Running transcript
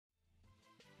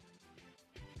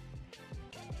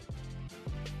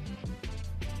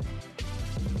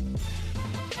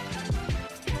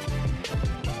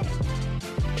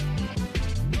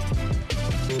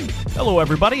Hello,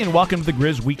 everybody, and welcome to the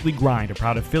Grizz Weekly Grind, a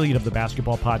proud affiliate of the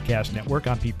Basketball Podcast Network.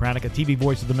 I'm Pete Pranica, TV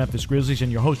voice of the Memphis Grizzlies,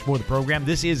 and your host for the program.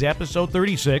 This is episode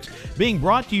 36, being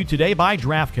brought to you today by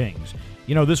DraftKings.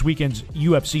 You know, this weekend's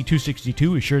UFC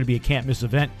 262 is sure to be a can't-miss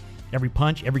event. Every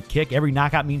punch, every kick, every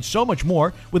knockout means so much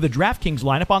more with the DraftKings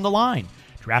lineup on the line.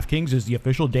 DraftKings is the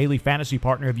official daily fantasy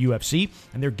partner of UFC,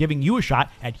 and they're giving you a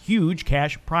shot at huge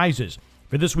cash prizes.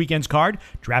 For this weekend's card,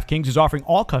 DraftKings is offering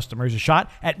all customers a shot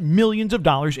at millions of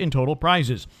dollars in total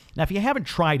prizes. Now, if you haven't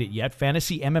tried it yet,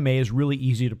 fantasy MMA is really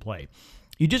easy to play.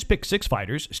 You just pick 6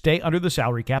 fighters, stay under the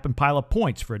salary cap, and pile up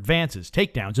points for advances,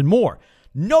 takedowns, and more.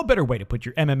 No better way to put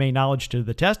your MMA knowledge to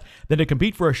the test than to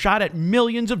compete for a shot at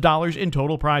millions of dollars in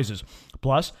total prizes.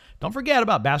 Plus, don't forget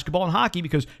about basketball and hockey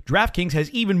because DraftKings has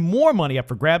even more money up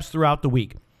for grabs throughout the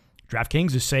week.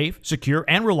 DraftKings is safe, secure,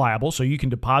 and reliable, so you can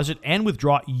deposit and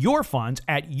withdraw your funds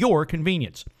at your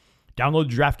convenience. Download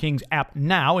the DraftKings app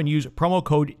now and use promo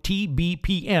code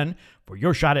TBPN for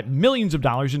your shot at millions of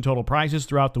dollars in total prizes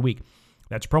throughout the week.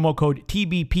 That's promo code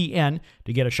TBPN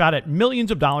to get a shot at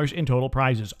millions of dollars in total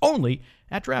prizes, only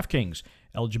at DraftKings.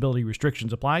 Eligibility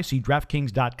restrictions apply. See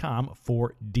DraftKings.com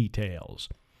for details.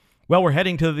 Well, we're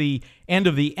heading to the end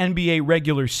of the NBA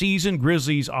regular season.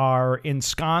 Grizzlies are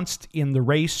ensconced in the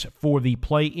race for the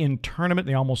play-in tournament.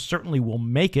 They almost certainly will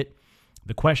make it.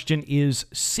 The question is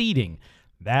seeding.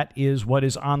 That is what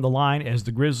is on the line as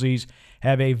the Grizzlies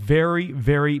have a very,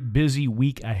 very busy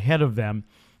week ahead of them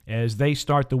as they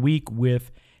start the week with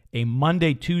a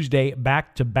Monday-Tuesday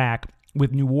back-to-back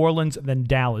with New Orleans, then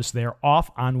Dallas. They're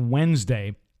off on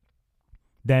Wednesday.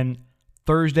 Then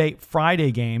Thursday,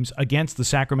 Friday games against the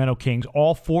Sacramento Kings,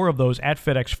 all 4 of those at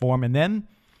FedEx Forum, and then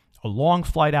a long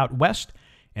flight out west,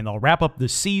 and they'll wrap up the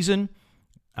season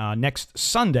next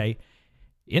Sunday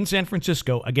in San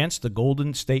Francisco against the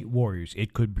Golden State Warriors.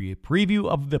 It could be a preview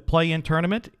of the play-in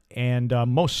tournament, and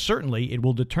most certainly it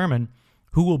will determine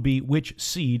who will be which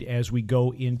seed as we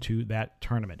go into that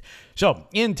tournament. So,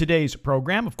 in today's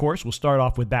program, of course, we'll start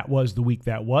off with That Was the Week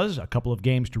That Was, a couple of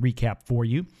games to recap for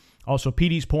you. Also,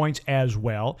 PD's points as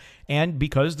well. And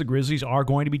because the Grizzlies are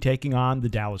going to be taking on the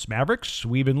Dallas Mavericks,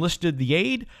 we've enlisted the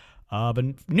aid of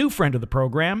a new friend of the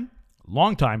program,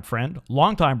 longtime friend,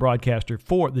 longtime broadcaster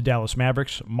for the Dallas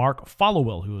Mavericks, Mark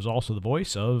Followill, who is also the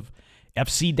voice of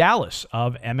FC Dallas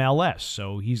of MLS.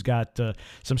 So he's got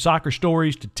some soccer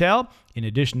stories to tell, in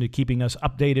addition to keeping us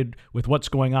updated with what's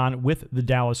going on with the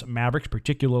Dallas Mavericks,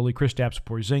 particularly Kristaps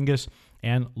Porzingis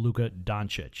and Luka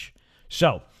Doncic.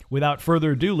 So, without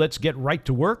further ado, let's get right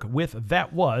to work with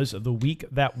That Was the Week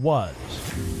That Was.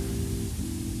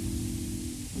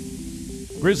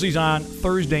 Grizzlies on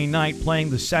Thursday night playing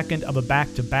the second of a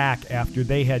back-to-back after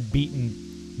they had beaten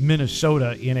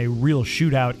Minnesota in a real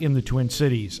shootout in the Twin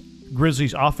Cities.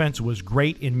 Grizzlies' offense was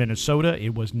great in Minnesota.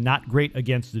 It was not great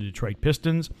against the Detroit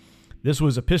Pistons. This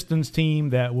was a Pistons team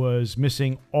that was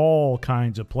missing all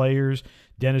kinds of players.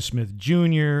 Dennis Smith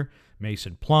Jr.,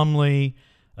 Mason Plumlee,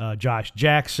 Josh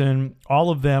Jackson, all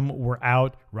of them were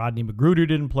out. Rodney McGruder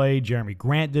didn't play. Jeremy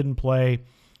Grant didn't play.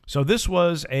 So this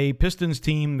was a Pistons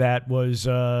team that was,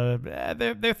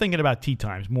 they're thinking about tea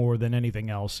times more than anything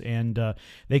else. And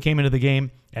they came into the game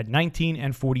at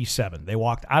 19-47. They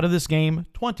walked out of this game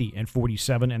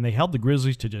 20-47, and they held the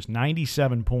Grizzlies to just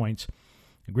 97 points.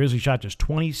 The Grizzlies shot just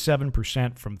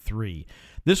 27% from 3.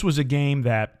 This was a game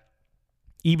that,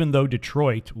 even though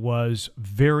Detroit was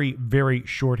very, very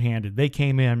shorthanded, they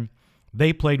came in,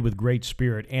 they played with great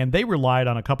spirit, and they relied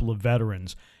on a couple of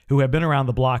veterans who have been around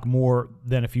the block more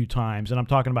than a few times. And I'm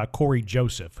talking about Corey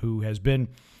Joseph, who has been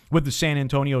with the San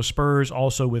Antonio Spurs,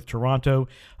 also with Toronto.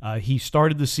 He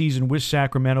started the season with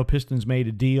Sacramento. Pistons made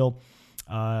a deal.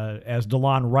 As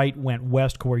DeLon Wright went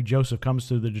west, Corey Joseph comes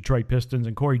to the Detroit Pistons,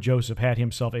 and Corey Joseph had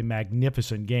himself a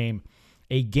magnificent game.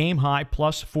 A game-high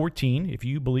plus 14, if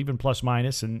you believe in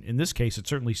plus-minus, and in this case, it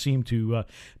certainly seemed to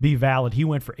be valid. He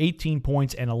went for 18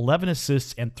 points and 11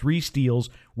 assists and 3 steals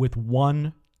with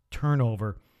 1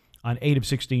 turnover on 8 of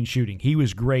 16 shooting. He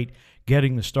was great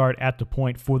getting the start at the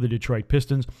point for the Detroit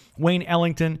Pistons. Wayne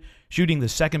Ellington shooting the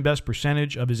second-best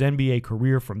percentage of his NBA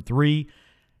career from 3.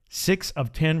 6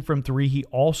 of 10 from 3. He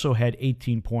also had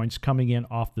 18 points coming in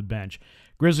off the bench.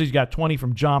 Grizzlies got 20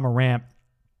 from Ja Morant.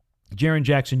 Jaren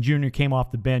Jackson Jr. came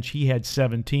off the bench. He had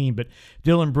 17, but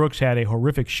Dylan Brooks had a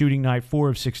horrific shooting night, 4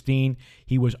 of 16.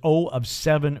 He was 0 of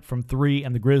 7 from 3,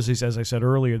 and the Grizzlies, as I said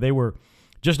earlier, they were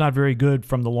just not very good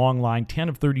from the long line, 10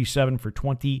 of 37 for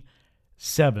 27%.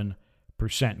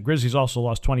 Grizzlies also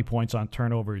lost 20 points on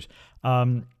turnovers.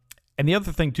 And the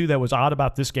other thing, too, that was odd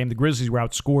about this game, the Grizzlies were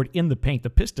outscored in the paint. The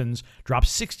Pistons dropped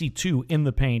 62 in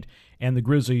the paint, and the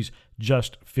Grizzlies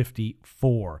just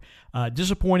 54.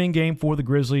 Disappointing game for the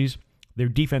Grizzlies. Their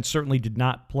defense certainly did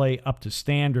not play up to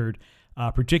standard,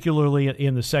 particularly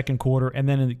in the second quarter and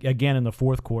then again in the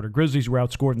fourth quarter. Grizzlies were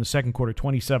outscored in the second quarter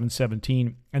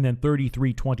 27-17 and then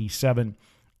 33-27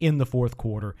 in the fourth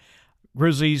quarter.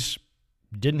 Grizzlies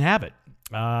didn't have it.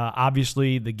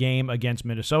 Obviously, the game against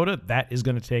Minnesota, that is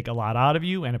going to take a lot out of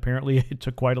you, and apparently it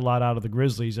took quite a lot out of the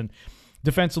Grizzlies. And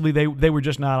defensively, they were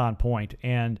just not on point.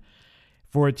 And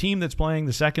for a team that's playing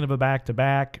the second of a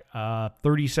back-to-back,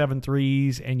 37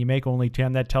 threes, and you make only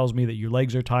 10, that tells me that your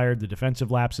legs are tired. The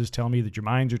defensive lapses tell me that your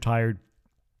minds are tired.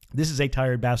 This is a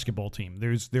tired basketball team.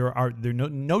 There are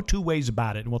no two ways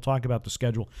about it, and we'll talk about the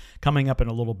schedule coming up in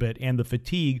a little bit. And the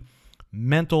fatigue,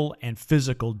 mental and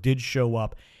physical, did show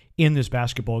up in this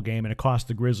basketball game, and it cost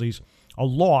the Grizzlies a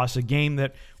loss, a game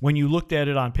that when you looked at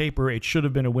it on paper, it should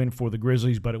have been a win for the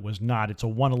Grizzlies, but it was not. It's a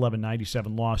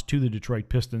 111-97 loss to the Detroit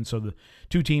Pistons, so the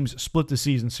two teams split the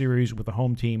season series with the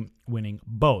home team winning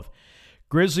both.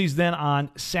 Grizzlies then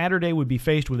on Saturday would be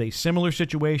faced with a similar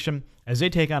situation as they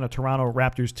take on a Toronto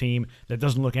Raptors team that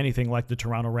doesn't look anything like the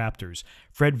Toronto Raptors.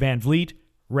 Fred VanVleet,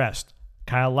 rest.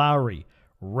 Kyle Lowry,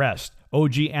 rest.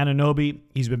 OG Anunoby,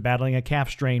 he's been battling a calf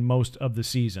strain most of the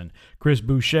season. Chris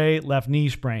Boucher, left knee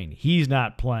sprain. He's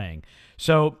not playing.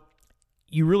 So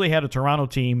you really had a Toronto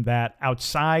team that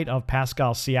outside of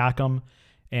Pascal Siakam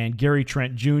and Gary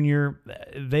Trent Jr.,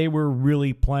 they were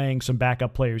really playing some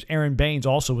backup players. Aaron Baines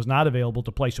also was not available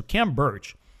to play. So Khem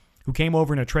Birch, who came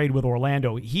over in a trade with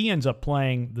Orlando, he ends up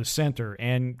playing the center.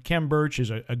 And Khem Birch is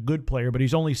a good player, but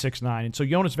he's only 6'9". And so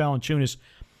Jonas Valanciunas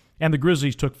and the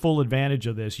Grizzlies took full advantage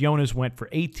of this. Jonas went for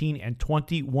 18 and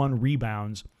 21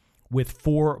 rebounds with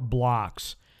 4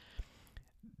 blocks.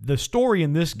 The story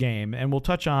in this game, and we'll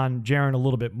touch on Jaren a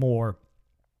little bit more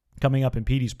coming up in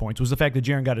Petey's points, was the fact that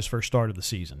Jaren got his first start of the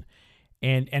season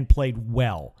and played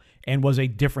well and was a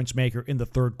difference maker in the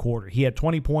third quarter. He had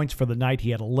 20 points for the night. He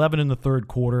had 11 in the third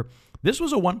quarter. This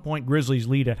was a 1-point Grizzlies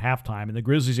lead at halftime, and the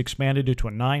Grizzlies expanded it to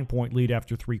a 9-point lead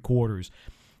after 3 quarters.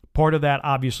 Part of that,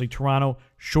 obviously, Toronto,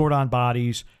 short on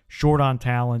bodies, short on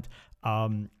talent.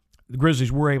 The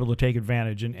Grizzlies were able to take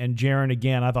advantage. And Jaren,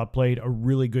 again, I thought played a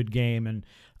really good game. And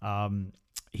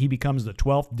he becomes the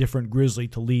 12th different Grizzly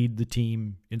to lead the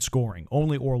team in scoring.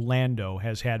 Only Orlando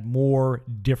has had more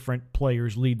different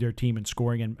players lead their team in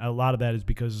scoring. And a lot of that is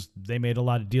because they made a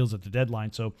lot of deals at the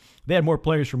deadline. So they had more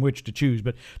players from which to choose.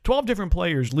 But 12 different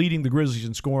players leading the Grizzlies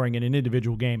in scoring in an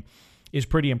individual game is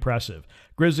pretty impressive.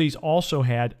 Grizzlies also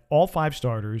had all 5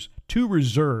 starters, 2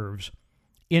 reserves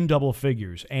in double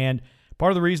figures. And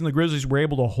part of the reason the Grizzlies were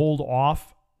able to hold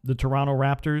off the Toronto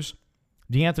Raptors,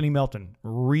 DeAnthony Melton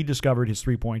rediscovered his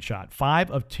three-point shot.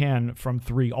 5 of 10 from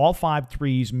 3. All 5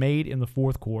 threes made in the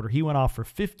fourth quarter. He went off for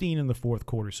 15 in the fourth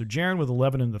quarter. So Jaren with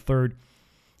 11 in the third,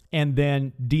 and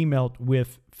then D-Melt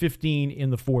with 15 in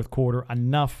the fourth quarter,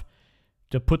 enough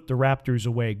to put the Raptors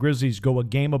away. Grizzlies go a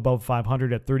game above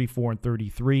 500 at 34 and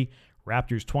 33.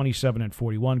 Raptors 27 and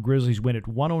 41. Grizzlies win at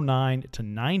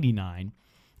 109-99.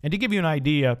 And to give you an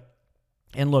idea,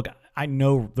 and look, I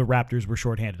know the Raptors were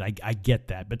shorthanded. I get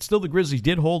that. But still, the Grizzlies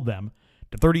did hold them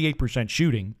to 38%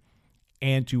 shooting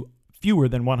and to fewer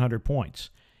than 100 points.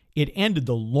 It ended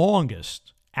the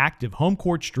longest active home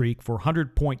court streak for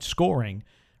 100-point scoring.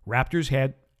 Raptors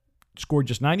had scored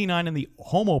just 99 in the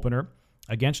home opener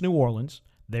against New Orleans.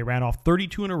 They ran off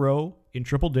 32 in a row in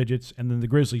triple digits, and then the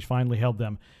Grizzlies finally held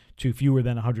them to fewer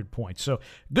than 100 points. So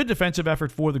good defensive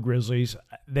effort for the Grizzlies.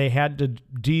 They had to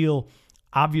deal,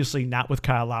 obviously, not with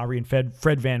Kyle Lowry and Fred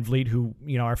VanVleet, who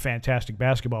are fantastic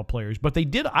basketball players, but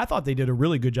I thought they did a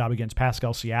really good job against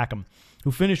Pascal Siakam,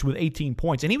 who finished with 18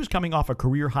 points, and he was coming off a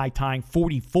career-high tying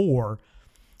 44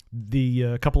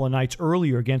 the couple of nights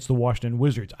earlier against the Washington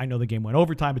Wizards. I know the game went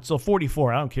overtime, but still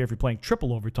 44. I don't care if you're playing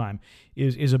triple overtime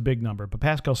is a big number. But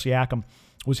Pascal Siakam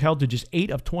was held to just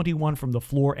 8 of 21 from the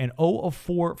floor and 0 of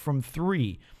 4 from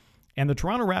 3. And the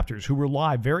Toronto Raptors, who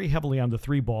rely very heavily on the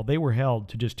 3 ball, they were held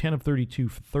to just 10 of 32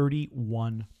 for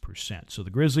 31%. So the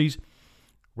Grizzlies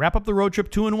wrap up the road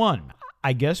trip 2-1.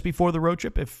 I guess before the road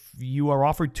trip, if you are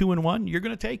offered 2-1, you're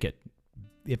going to take it.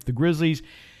 If the Grizzlies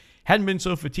hadn't been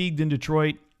so fatigued in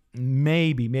Detroit,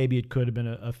 maybe it could have been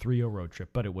a 3-0 road trip,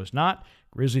 but it was not.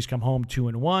 Grizzlies come home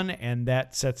 2-1, and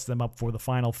that sets them up for the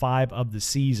final 5 of the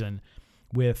season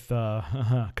with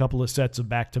a couple of sets of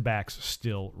back-to-backs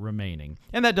still remaining.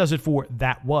 And that does it for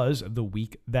That Was the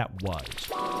Week That Was.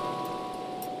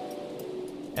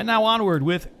 And now onward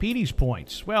with Petey's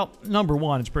points. Well, number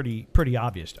one, it's pretty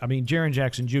obvious. I mean, Jaren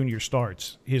Jackson Jr.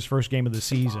 starts his first game of the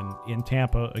season in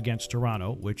Tampa against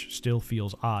Toronto, which still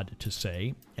feels odd to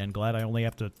say, and glad I only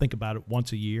have to think about it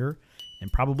once a year, and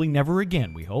probably never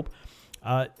again, we hope.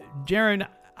 Jaren,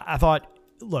 I thought,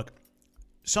 look,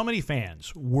 so many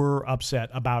fans were upset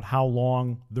about how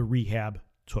long the rehab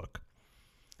took.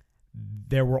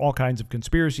 There were all kinds of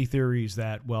conspiracy theories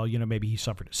that, well, maybe he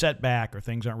suffered a setback or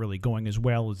things aren't really going as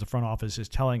well as the front office is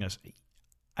telling us.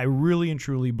 I really and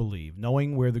truly believe,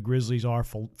 knowing where the Grizzlies are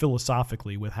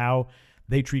philosophically with how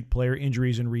they treat player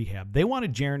injuries in rehab, they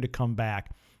wanted Jaren to come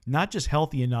back not just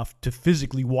healthy enough to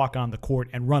physically walk on the court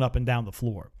and run up and down the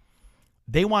floor.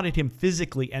 They wanted him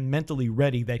physically and mentally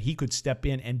ready that he could step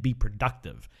in and be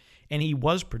productive. And he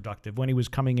was productive when he was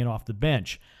coming in off the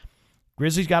bench.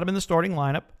 Grizzlies got him in the starting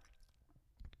lineup,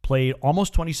 played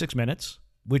almost 26 minutes,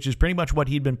 which is pretty much what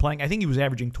he'd been playing. I think he was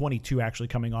averaging 22 actually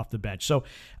coming off the bench. So,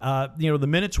 the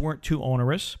minutes weren't too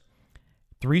onerous.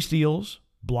 3 steals,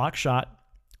 block shot,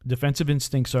 defensive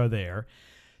instincts are there.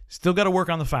 Still got to work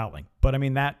on the fouling. But,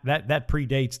 that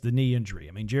predates the knee injury.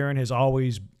 Jaren has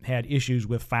always had issues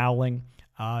with fouling.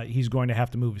 He's going to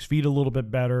have to move his feet a little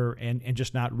bit better and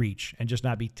just not reach and just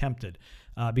not be tempted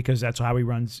because that's how he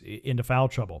runs into foul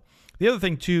trouble. The other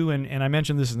thing, too, and I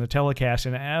mentioned this in the telecast,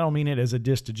 and I don't mean it as a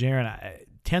diss to Jaren,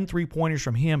 10 3-pointers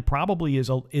from him probably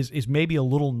is maybe a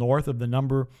little north of the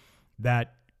number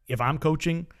that if I'm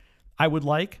coaching, I would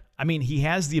like. He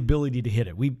has the ability to hit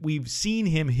it. We've seen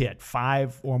him hit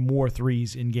 5 or more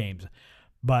threes in games,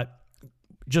 but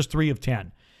just 3 of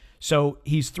 10. So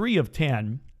he's 3 of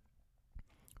 10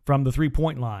 from the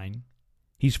 3-point line.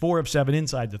 He's 4 of 7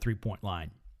 inside the 3-point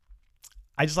line.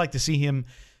 I just like to see him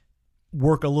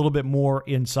work a little bit more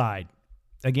inside.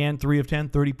 Again, 3 of 10,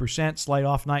 30%, slight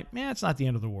off night. It's not the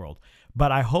end of the world.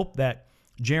 But I hope that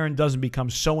Jaren doesn't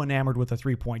become so enamored with a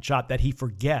 3-point shot that he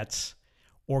forgets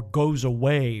or goes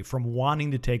away from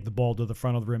wanting to take the ball to the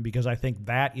front of the rim, because I think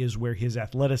that is where his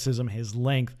athleticism, his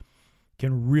length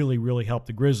can really, really help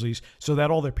the Grizzlies so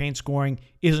that all their paint scoring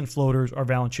isn't floaters or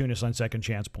Valanciunas on second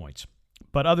chance points.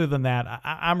 But other than that,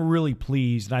 I'm really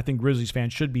pleased, and I think Grizzlies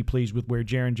fans should be pleased with where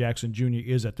Jaren Jackson Jr.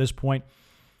 is at this point.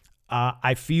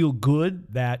 I feel good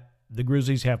that the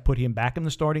Grizzlies have put him back in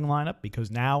the starting lineup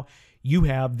because now you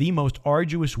have the most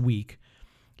arduous week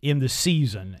in the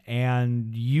season,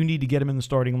 and you need to get him in the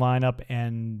starting lineup.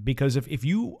 And because if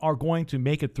you are going to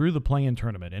make it through the play-in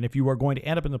tournament, and if you are going to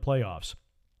end up in the playoffs,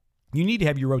 you need to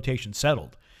have your rotation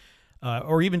settled.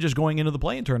 Or even just going into the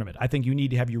play-in tournament, I think you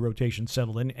need to have your rotation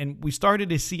settled. And we started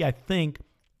to see, I think,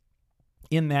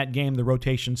 in that game, the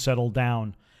rotation settled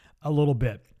down a little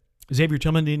bit. Xavier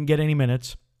Tillman didn't get any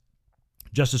minutes.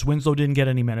 Justice Winslow didn't get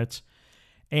any minutes.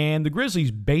 And the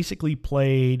Grizzlies basically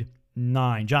played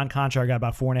 9. John Conchar got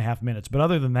about 4.5 minutes. But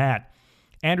other than that,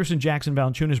 Anderson, Jackson,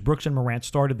 Valanciunas, Brooks, and Morant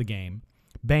started the game.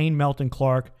 Bane, Melton,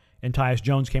 Clark, and Tyus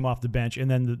Jones came off the bench,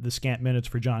 and then the scant minutes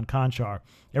for John Conchar.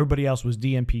 Everybody else was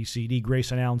DNP, CD.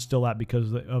 Grayson Allen still out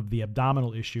because of the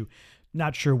abdominal issue.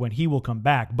 Not sure when he will come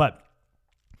back, but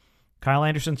Kyle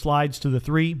Anderson slides to the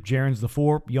 3. Jaren's the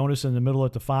 4. Jonas in the middle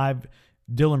at the 5.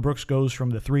 Dylan Brooks goes from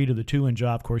the 3 to the 2, and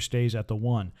Ja, of course, stays at the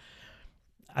 1.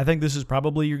 I think this is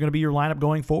probably going to be your lineup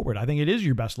going forward. I think it is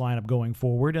your best lineup going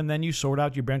forward, and then you sort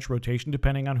out your bench rotation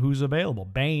depending on who's available.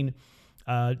 Bane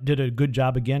did a good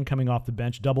job again coming off the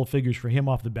bench. Double figures for him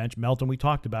off the bench. Melton, we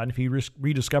talked about. And if he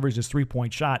rediscovers his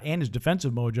 3-point shot and his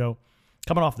defensive mojo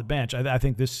coming off the bench, I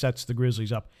think this sets the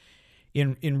Grizzlies up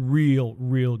in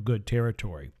real good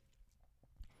territory.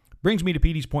 Brings me to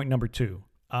Petey's point number 2.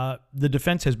 The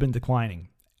defense has been declining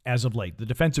as of late. The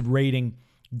defensive rating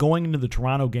going into the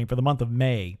Toronto game for the month of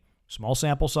May, small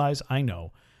sample size, I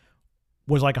know,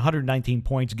 was like 119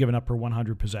 points given up per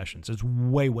 100 possessions. It's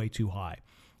way too high.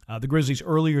 The Grizzlies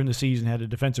earlier in the season had a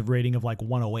defensive rating of like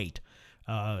 108.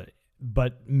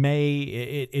 But May,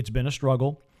 it's been a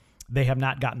struggle. They have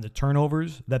not gotten the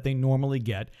turnovers that they normally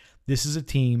get. This is a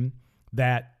team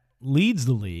that leads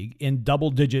the league in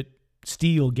double-digit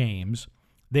steal games.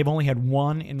 They've only had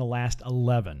 1 in the last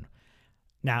 11.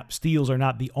 Now, steals are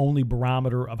not the only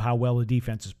barometer of how well the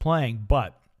defense is playing,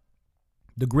 but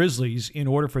the Grizzlies, in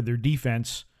order for their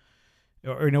defense,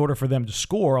 or in order for them to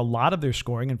score, a lot of their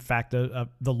scoring, in fact, the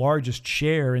largest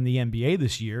share in the NBA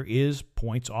this year is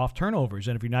points off turnovers.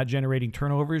 And if you're not generating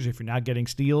turnovers, if you're not getting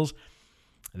steals,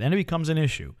 then it becomes an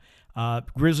issue.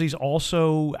 Grizzlies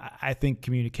also, I think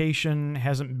communication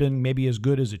hasn't been maybe as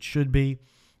good as it should be.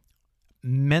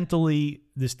 Mentally,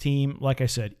 this team, like I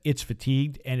said, it's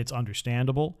fatigued and it's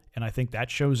understandable. And I think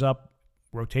that shows up.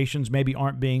 Rotations maybe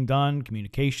aren't being done.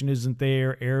 Communication isn't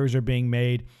there. Errors are being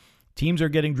made. Teams are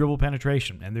getting dribble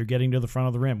penetration, and they're getting to the front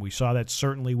of the rim. We saw that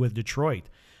certainly with Detroit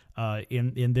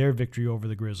in their victory over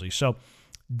the Grizzlies. So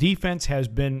defense has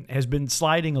been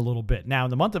sliding a little bit. Now,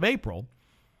 in the month of April,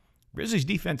 Grizzlies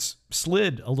defense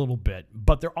slid a little bit,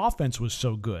 but their offense was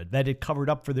so good that it covered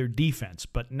up for their defense.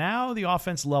 But now the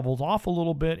offense levels off a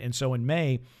little bit, and so in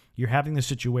May, you're having the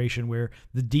situation where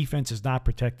the defense is not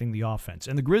protecting the offense.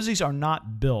 And the Grizzlies are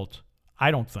not built,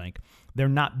 I don't think, they're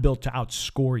not built to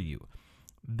outscore you.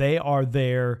 They are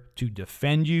there to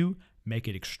defend you, make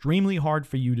it extremely hard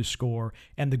for you to score,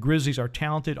 and the Grizzlies are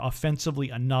talented offensively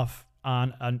enough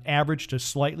on an average to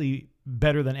slightly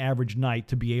better than average night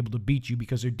to be able to beat you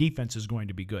because their defense is going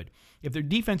to be good. If their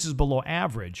defense is below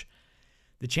average,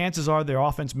 the chances are their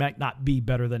offense might not be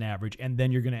better than average, and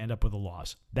then you're going to end up with a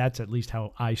loss. That's at least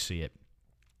how I see it.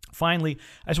 Finally,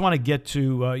 I just want to get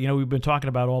to, we've been talking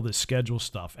about all this schedule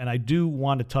stuff, and I do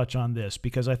want to touch on this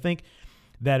because I think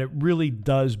that it really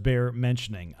does bear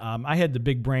mentioning. I had the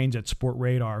big brains at Sport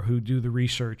Radar who do the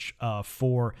research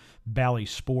for Bally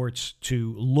Sports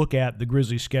to look at the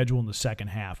Grizzlies' schedule in the second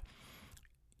half.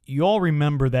 You all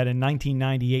remember that in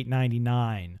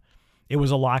 1998-99, it was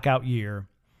a lockout year.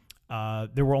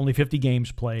 There were only 50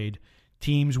 games played.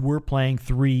 Teams were playing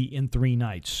 3 in 3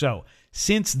 nights. So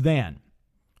since then,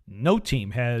 no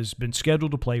team has been scheduled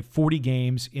to play 40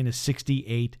 games in a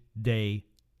 68-day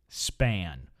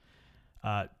span.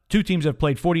 2 teams have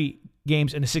played 40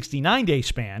 games in a 69-day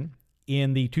span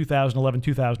in the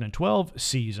 2011-2012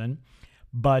 season,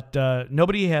 but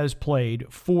nobody has played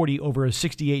 40 over a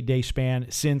 68-day span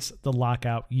since the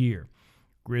lockout year.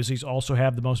 Grizzlies also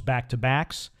have the most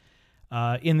back-to-backs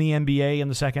in the NBA in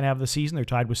the second half of the season. They're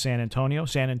tied with San Antonio.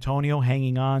 San Antonio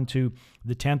hanging on to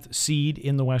the 10th seed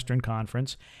in the Western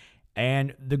Conference.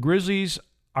 And the Grizzlies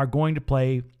are going to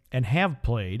play and have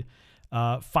played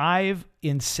 5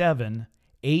 in 7,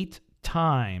 8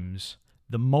 times,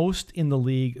 the most in the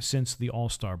league since the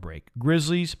All-Star break.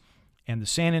 Grizzlies and the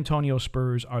San Antonio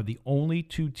Spurs are the only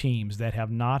 2 teams that have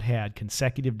not had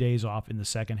consecutive days off in the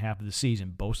second half of the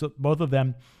season. Both of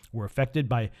them were affected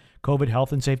by COVID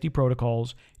health and safety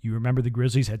protocols. You remember the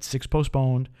Grizzlies had 6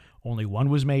 postponed, only 1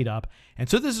 was made up. And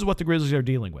so this is what the Grizzlies are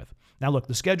dealing with. Now, look,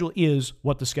 the schedule is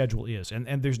what the schedule is,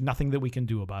 and there's nothing that we can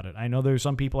do about it. I know there's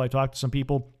some people, I talked to some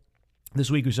people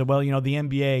this week who said, well, the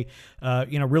NBA,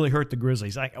 really hurt the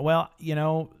Grizzlies.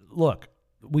 Look,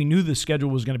 we knew the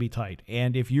schedule was going to be tight.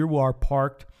 And if you are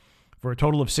parked for a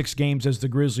total of 6 games as the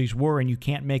Grizzlies were and you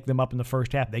can't make them up in the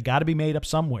first half, they got to be made up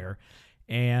somewhere.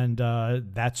 And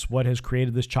that's what has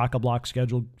created this chock-a-block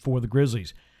schedule for the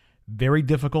Grizzlies. Very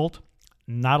difficult,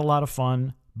 not a lot of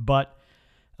fun, but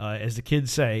as the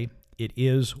kids say, it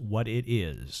is what it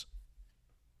is.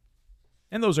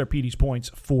 And those are Petey's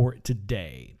points for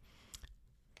today.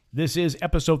 This is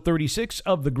episode 36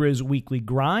 of the Grizz Weekly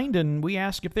Grind, and we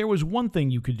ask if there was one thing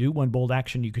you could do, one bold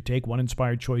action you could take, one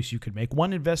inspired choice you could make,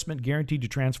 one investment guaranteed to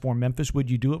transform Memphis,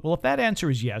 would you do it? Well, if that answer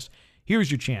is yes,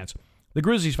 here's your chance. The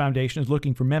Grizzlies Foundation is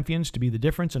looking for Memphians to be the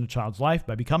difference in a child's life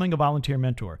by becoming a volunteer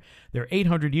mentor. There are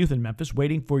 800 youth in Memphis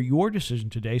waiting for your decision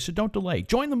today, so don't delay.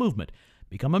 Join the movement.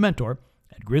 Become a mentor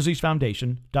at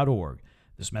grizzliesfoundation.org.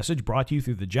 This message brought to you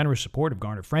through the generous support of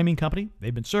Garner Framing Company.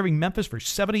 They've been serving Memphis for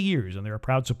 70 years, and they're a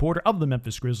proud supporter of the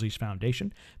Memphis Grizzlies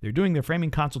Foundation. They're doing their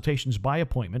framing consultations by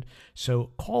appointment,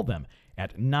 so call them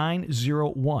at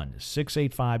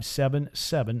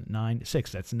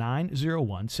 901-685-7796. That's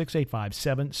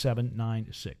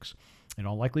 901-685-7796. In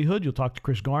all likelihood, you'll talk to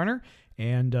Chris Garner,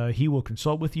 and he will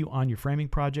consult with you on your framing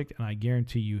project, and I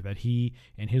guarantee you that he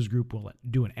and his group will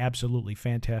do an absolutely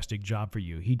fantastic job for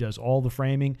you. He does all the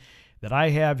framing that I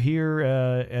have here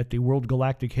at the World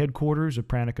Galactic headquarters of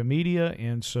Pranica Media,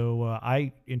 and so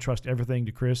I entrust everything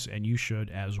to Chris, and you should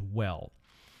as well.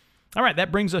 All right,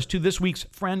 that brings us to this week's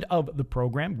friend of the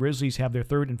program. Grizzlies have their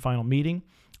third and final meeting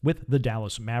with the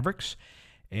Dallas Mavericks.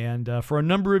 And for a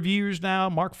number of years now,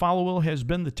 Mark Followill has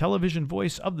been the television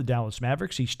voice of the Dallas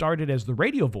Mavericks. He started as the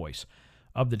radio voice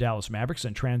of the Dallas Mavericks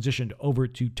and transitioned over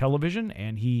to television,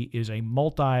 and he is a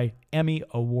multi-Emmy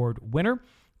Award winner.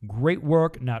 Great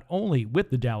work not only with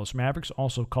the Dallas Mavericks,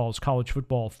 also calls college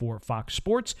football for Fox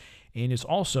Sports, and is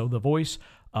also the voice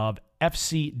of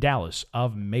FC Dallas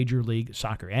of Major League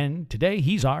Soccer. And today,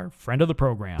 he's our friend of the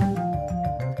program.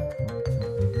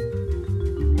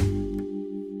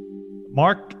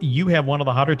 Mark, you have one of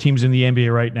the hotter teams in the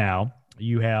NBA right now.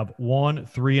 You have won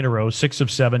 3 in a row, 6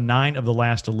 of 7, 9 of the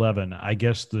last 11. I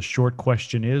guess the short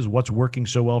question is, what's working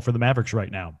so well for the Mavericks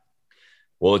right now?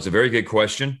 Well, it's a very good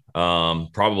question.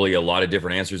 Probably a lot of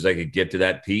different answers I could get to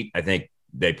that, Pete. I think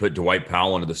they put Dwight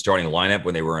Powell into the starting lineup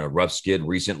when they were in a rough skid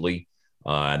recently.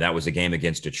 That was a game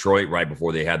against Detroit right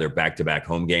before they had their back-to-back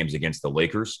home games against the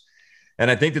Lakers.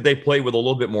 And I think that they played with a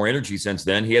little bit more energy since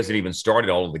then. He hasn't even started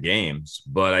all of the games,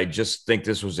 but I just think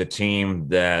this was a team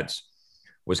that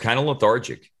was kind of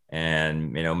lethargic.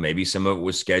 And, maybe some of it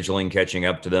was scheduling catching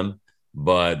up to them,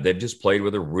 but they've just played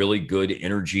with a really good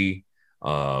energy.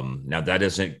 Now, that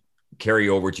doesn't carry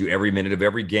over to every minute of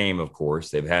every game, of course.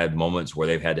 They've had moments where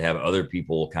they've had to have other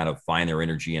people kind of find their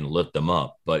energy and lift them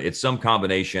up. But it's some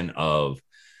combination of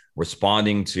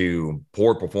responding to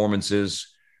poor performances,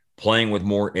 playing with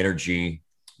more energy,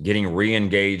 getting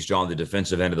re-engaged on the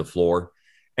defensive end of the floor.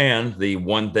 And the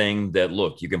one thing that,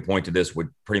 look, you can point to this with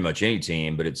pretty much any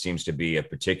team, but it seems to be a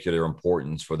particular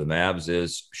importance for the Mavs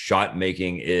is shot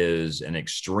making is an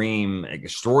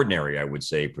extraordinary, I would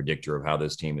say, predictor of how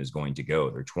this team is going to go.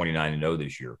 They're 29-0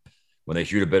 this year when they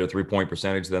shoot a better 3-point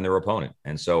percentage than their opponent.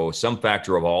 And so some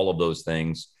factor of all of those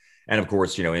things. And of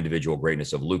course, individual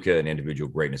greatness of Luka and individual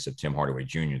greatness of Tim Hardaway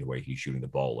Jr., the way he's shooting the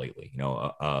ball lately,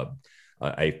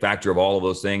 a factor of all of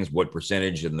those things, what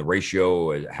percentage and the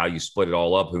ratio, how you split it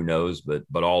all up, who knows?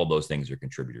 But all of those things are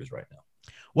contributors right now.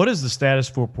 What is the status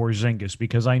for Porzingis?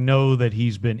 Because I know that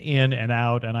he's been in and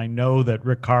out, and I know that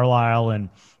Rick Carlisle and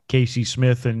Casey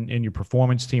Smith and your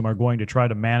performance team are going to try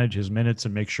to manage his minutes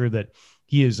and make sure that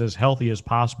he is as healthy as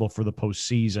possible for the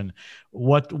postseason.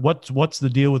 What's the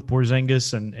deal with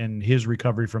Porzingis and his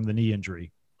recovery from the knee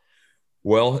injury?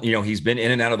 Well, he's been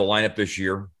in and out of the lineup this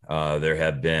year. There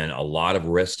have been a lot of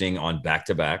resting on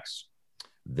back-to-backs.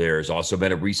 There's also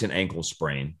been a recent ankle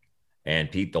sprain.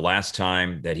 And Pete, the last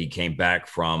time that he came back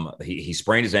from, he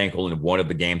sprained his ankle in one of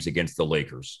the games against the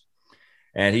Lakers.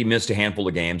 And he missed a handful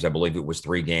of games. I believe it was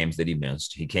 3 games that he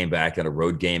missed. He came back in a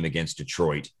road game against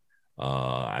Detroit.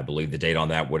 I believe the date on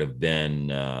that would have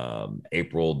been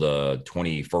April the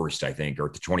 21st, I think, or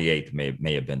the 28th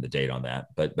may have been the date on that.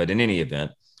 But in any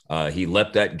event, he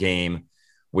left that game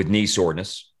with knee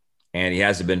soreness, and he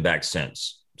hasn't been back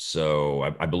since. So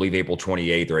I believe April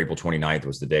 28th or April 29th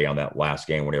was the day on that last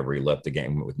game, whenever he left the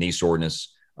game with knee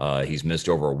soreness. He's missed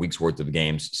over a week's worth of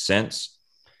games since.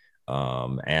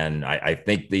 And I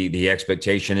think the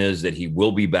expectation is that he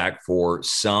will be back for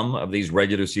some of these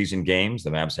regular season games.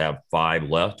 The Mavs have 5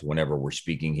 left whenever we're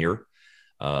speaking here,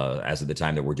 as of the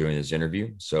time that we're doing this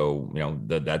interview. So,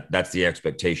 that's the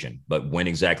expectation. But when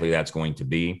exactly that's going to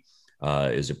be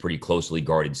is a pretty closely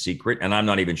guarded secret. And I'm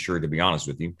not even sure, to be honest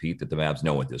with you, Pete, that the Mavs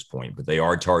know at this point. But they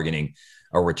are targeting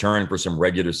a return for some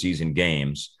regular season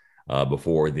games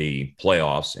before the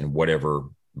playoffs and whatever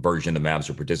version the Mavs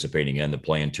are participating in, the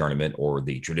play-in tournament or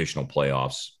the traditional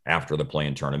playoffs after the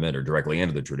play-in tournament or directly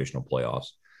into the traditional playoffs.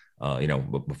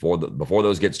 Before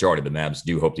those get started, the Mavs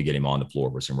do hope to get him on the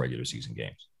floor for some regular season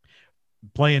games.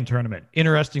 Play-in tournament,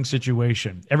 interesting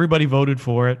situation. Everybody voted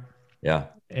for it. Yeah.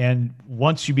 And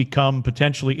once you become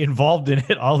potentially involved in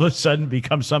it, all of a sudden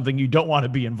becomes something you don't want to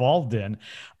be involved in.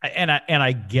 And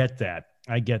I get that.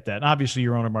 I get that. And obviously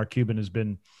your owner, Mark Cuban,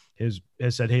 has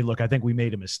said, hey, look, I think we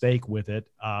made a mistake with it.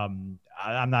 I'm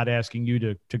not asking you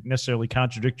to necessarily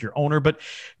contradict your owner, but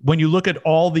when you look at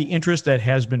all the interest that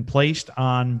has been placed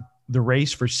on the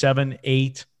race for 7,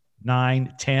 8,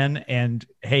 9, 10, and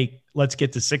hey, let's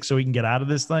get to 6 so we can get out of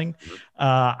this thing.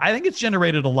 I think it's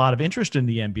generated a lot of interest in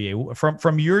the NBA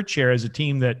from your chair as a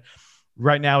team that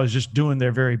right now is just doing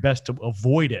their very best to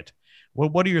avoid it.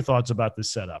 What are your thoughts about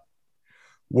this setup?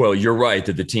 Well, you're right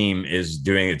that the team is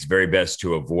doing its very best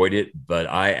to avoid it, but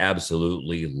I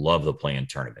absolutely love the play-in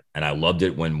tournament. And I loved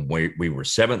it when we were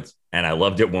 7th, and I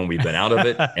loved it when we've been out of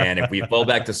it. And if we fall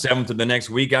back to 7th in the next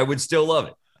week, I would still love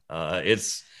it.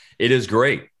 It is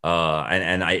great.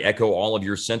 And I echo all of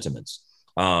your sentiments.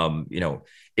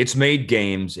 It's made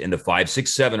games in the 5,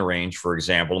 6, 7 range, for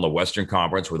example, in the Western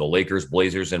Conference, where the Lakers,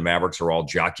 Blazers, and Mavericks are all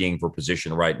jockeying for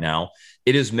position right now.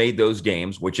 It has made those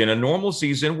games, which in a normal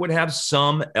season would have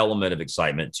some element of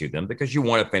excitement to them because you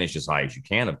want to finish as high as you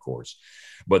can, of course.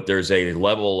 But there's a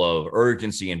level of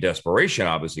urgency and desperation,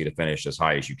 obviously, to finish as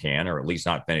high as you can, or at least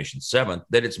not finish in 7th,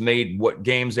 that it's made what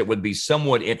games that would be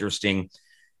somewhat interesting,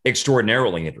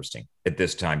 extraordinarily interesting at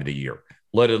this time of the year,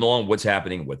 let alone what's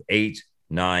happening with 8,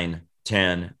 9,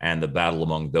 10, and the battle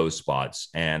among those spots.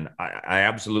 And I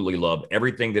absolutely love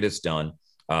everything that it's done.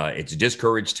 It's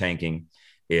discouraged tanking.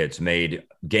 It's made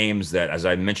games that, as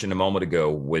I mentioned a moment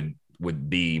ago, would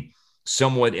be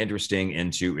somewhat interesting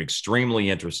into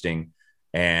extremely interesting.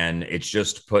 And it's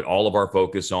just put all of our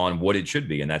focus on what it should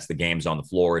be. And that's the games on the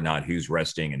floor and not who's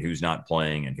resting and who's not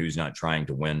playing and who's not trying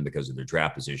to win because of their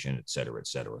draft position, et cetera, et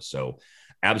cetera. So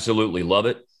absolutely love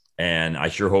it. And I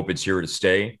sure hope it's here to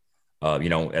stay.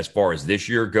 As far as this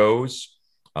year goes,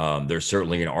 there's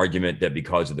certainly an argument that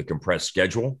because of the compressed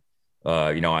schedule,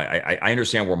 I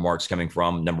understand where Mark's coming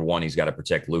from. Number one, he's got to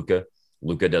protect Luka.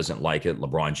 Luka doesn't like it.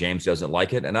 LeBron James doesn't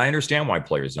like it. And I understand why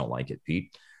players don't like it,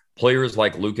 Pete. Players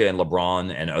like Luka and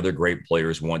LeBron and other great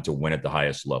players want to win at the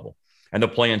highest level. And the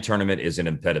play-in tournament is an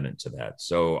impediment to that.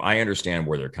 So I understand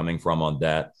where they're coming from on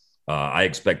that. I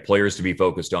expect players to be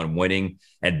focused on winning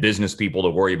and business people to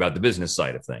worry about the business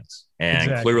side of things.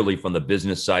 And clearly from the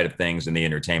business side of things and the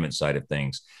entertainment side of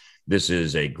things, this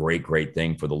is a great, great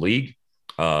thing for the league.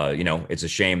 It's a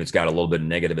shame it's got a little bit of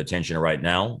negative attention right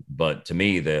now. But to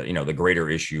me, the greater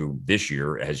issue this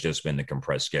year has just been the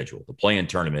compressed schedule. The play-in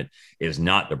tournament is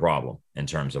not the problem in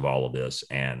terms of all of this.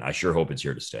 And I sure hope it's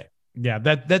here to stay. Yeah,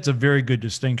 that's a very good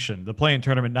distinction. The play-in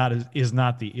tournament is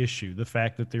not the issue. The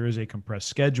fact that there is a compressed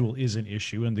schedule is an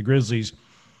issue, and the Grizzlies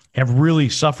have really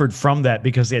suffered from that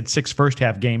because they had 6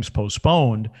 first-half games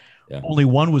postponed. Yeah. Only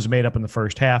one was made up in the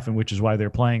first half, and which is why they're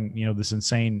playing this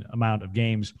insane amount of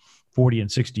games, 40 and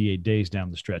 68 days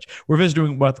down the stretch. We're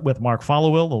visiting with Mark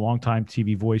Followill, the longtime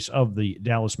TV voice of the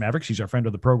Dallas Mavericks. He's our friend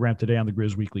of the program today on the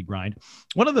Grizz Weekly Grind.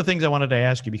 One of the things I wanted to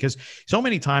ask you, because so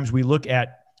many times we look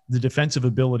at the defensive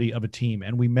ability of a team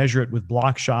and we measure it with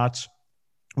block shots,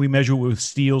 we measure it with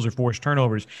steals or forced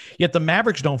turnovers, yet the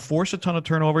Mavericks don't force a ton of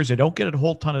turnovers, they don't get a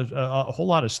whole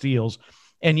lot of steals,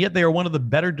 and yet they are one of the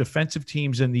better defensive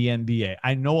teams in the NBA.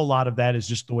 I know a lot of that is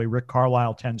just the way Rick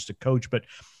Carlisle tends to coach, but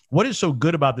what is so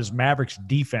good about this Mavericks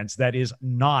defense that is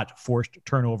not forced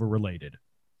turnover related?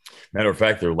 Matter of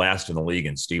fact, they're last in the league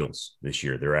in steals this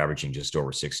year. They're averaging just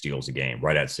over 6 steals a game,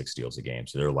 right at 6 steals a game.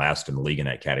 So they're last in the league in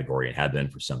that category and have been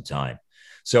for some time.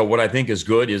 So what I think is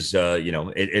good is,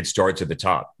 it starts at the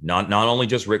top. Not only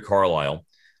just Rick Carlisle,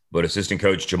 but assistant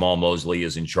coach Jamal Mosley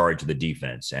is in charge of the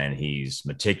defense, and he's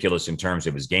meticulous in terms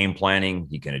of his game planning.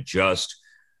 He can adjust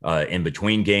in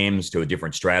between games to a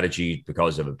different strategy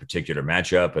because of a particular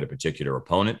matchup at a particular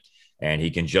opponent. And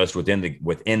he can adjust within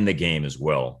the game as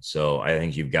well. So I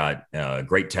think you've got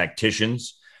great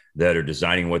tacticians that are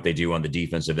designing what they do on the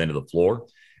defensive end of the floor.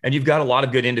 And you've got a lot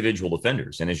of good individual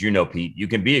defenders. And as you know, Pete, you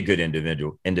can be a good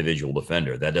individual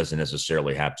defender. That doesn't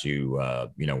necessarily have to,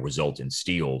 result in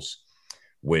steals,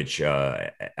 which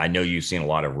I know you've seen a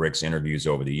lot of Rick's interviews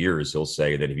over the years. He'll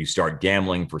say that if you start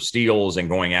gambling for steals and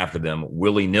going after them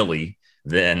willy-nilly,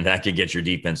 then that could get your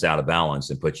defense out of balance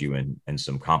and put you in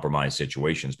some compromised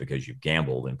situations because you've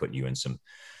gambled and put you in some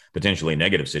potentially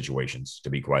negative situations, to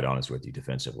be quite honest with you,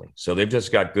 defensively. So they've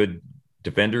just got good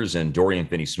defenders in Dorian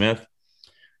Finney-Smith,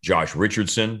 Josh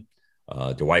Richardson.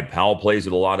 Dwight Powell plays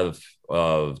with a lot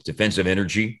of defensive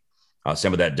energy.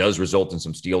 Some of that does result in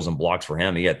some steals and blocks for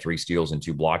him. He had 3 steals and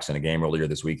 2 blocks in a game earlier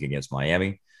this week against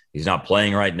Miami. He's not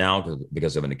playing right now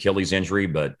because of an Achilles injury,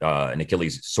 but an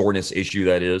Achilles soreness issue,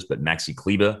 that is. But Maxi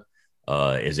Kleber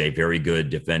is a very good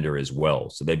defender as well.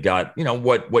 So they've got,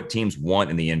 what teams want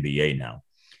in the NBA now.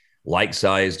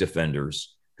 Like-sized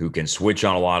defenders who can switch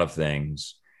on a lot of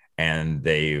things. And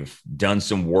they've done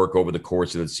some work over the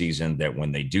course of the season that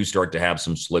when they do start to have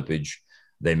some slippage,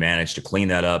 they manage to clean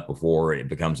that up before it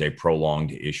becomes a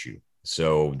prolonged issue.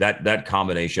 So that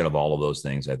combination of all of those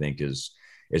things, I think, is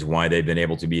why they've been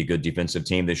able to be a good defensive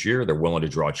team this year. They're willing to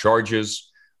draw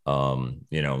charges. They're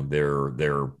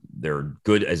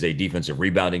good as a defensive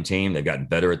rebounding team. They've gotten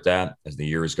better at that as the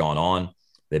year has gone on.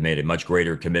 They've made a much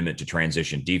greater commitment to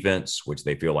transition defense, which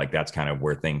they feel like that's kind of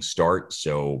where things start.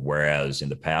 So whereas in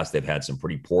the past they've had some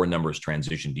pretty poor numbers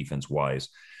transition defense-wise,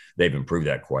 they've improved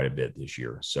that quite a bit this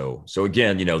year. So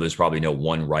again, there's probably no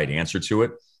one right answer to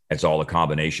it. It's all a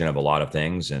combination of a lot of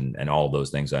things, and all of those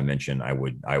things I mentioned, I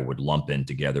would lump in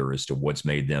together as to what's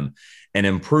made them an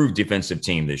improved defensive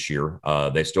team this year.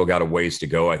 They still got a ways to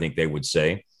go, I think they would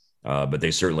say, but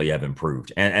they certainly have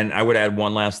improved. And I would add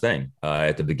one last thing.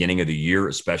 At the beginning of the year,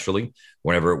 especially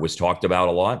whenever it was talked about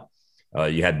a lot,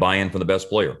 you had buy-in from the best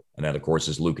player, and that, of course,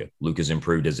 is Luka. Luka's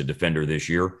improved as a defender this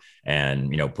year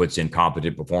and, puts in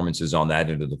competent performances on that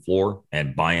end of the floor,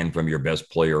 and buy-in from your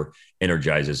best player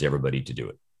energizes everybody to do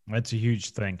it. That's a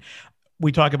huge thing.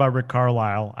 We talk about Rick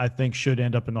Carlisle, I think should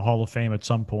end up in the Hall of Fame at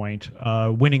some point,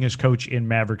 winning as coach in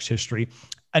Mavericks history.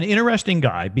 An interesting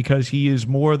guy because he is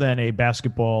more than a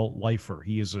basketball lifer.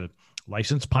 He is a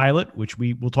licensed pilot, which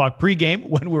we will talk pregame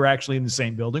when we're actually in the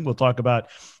same building. We'll talk about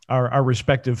our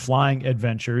respective flying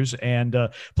adventures, and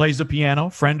plays the piano,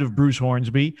 friend of Bruce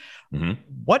Hornsby. Mm-hmm.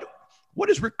 What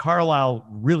is Rick Carlisle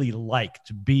really like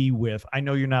to be with? I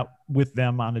know you're not with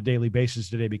them on a daily basis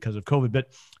today because of COVID,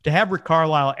 but to have Rick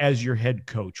Carlisle as your head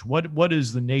coach, what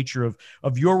is the nature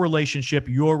of your relationship,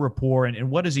 your rapport, and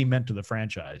what has he meant to the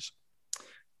franchise?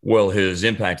 Well, his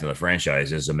impact on the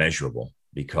franchise is immeasurable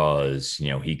because,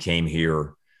 he came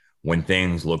here when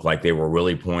things looked like they were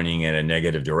really pointing in a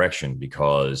negative direction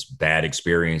because bad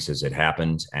experiences had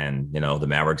happened. And, the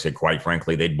Mavericks had, quite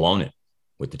frankly, they'd blown it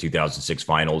with the 2006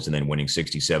 finals and then winning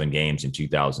 67 games in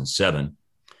 2007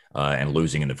 and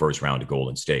losing in the first round to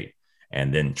Golden State.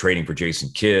 and then trading for Jason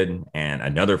Kidd and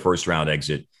another first round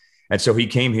exit. And so he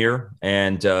came here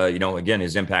and, again,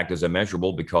 his impact is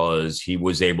immeasurable because he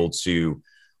was able to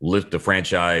lift the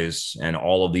franchise and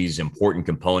all of these important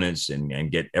components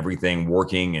and get everything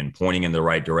working and pointing in the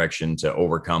right direction to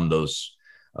overcome those,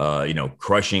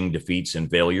 crushing defeats and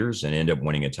failures and end up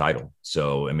winning a title.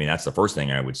 So, I mean, that's the first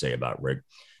thing I would say about Rick.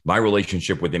 My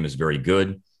relationship with him is very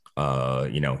good.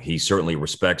 He certainly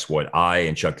respects what I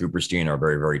and Chuck Cooperstein, our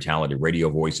very, very talented radio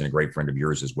voice and a great friend of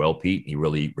yours as well, Pete. He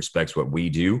really respects what we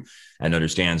do and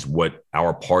understands what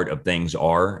our part of things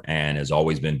are and has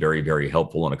always been very, very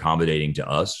helpful and accommodating to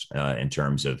us in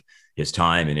terms of his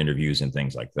time and interviews and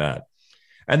things like that.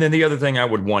 And then the other thing I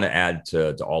would want to add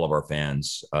to all of our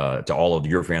fans, to all of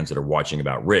your fans that are watching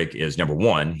about Rick is, number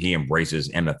one, he embraces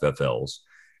MFFLs.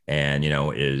 And,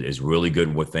 is really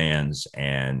good with fans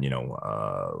and,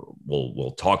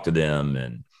 we'll talk to them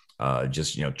and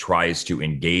just, tries to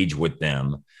engage with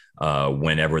them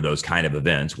whenever those kind of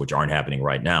events, which aren't happening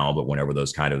right now, but whenever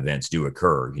those kind of events do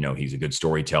occur, he's a good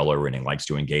storyteller and he likes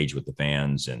to engage with the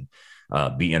fans and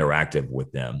be interactive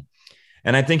with them.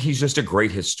 And I think he's just a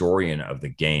great historian of the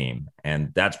game.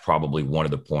 And that's probably one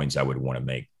of the points I would want to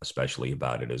make, especially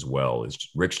about it as well, is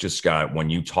Rick's just got, when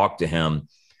you talk to him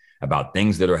about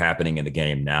things that are happening in the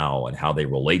game now and how they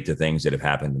relate to things that have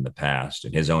happened in the past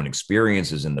and his own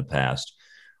experiences in the past.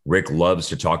 Rick loves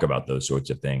to talk about those sorts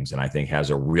of things and I think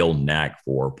has a real knack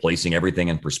for placing everything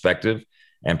in perspective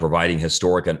and providing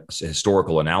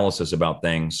historical analysis about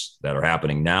things that are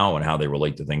happening now and how they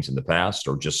relate to things in the past,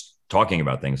 or just talking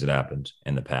about things that happened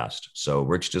in the past. So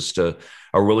Rick's just a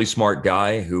really smart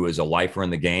guy who is a lifer in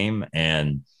the game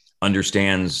and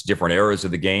understands different eras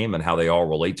of the game and how they all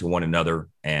relate to one another,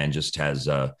 and just has,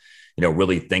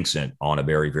 really thinks it on a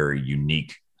very, very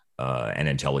unique and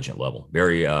intelligent level.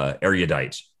 Very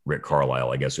erudite. Rick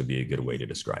Carlisle, I guess, would be a good way to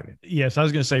describe it. Yes, I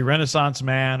was going to say Renaissance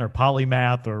man or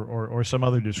polymath or some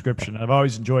other description. I've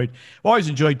always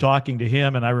enjoyed talking to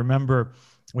him, and I remember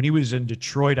when he was in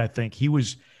Detroit, I think he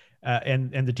was.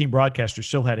 And the team broadcaster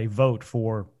still had a vote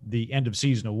for the end of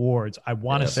season awards. I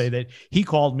want to say that he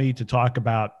called me to talk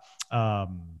about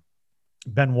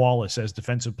Ben Wallace as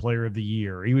defensive player of the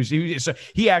year.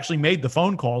 He actually made the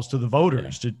phone calls to the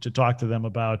voters to talk to them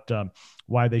about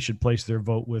why they should place their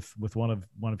vote with one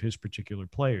of his particular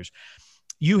players.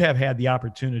 You have had the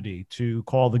opportunity to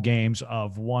call the games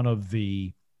of one of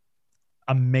the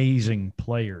amazing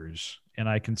players, and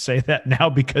I can say that now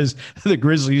because the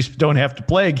Grizzlies don't have to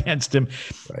play against him,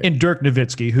 in Dirk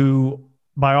Nowitzki, who,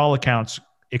 by all accounts,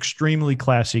 extremely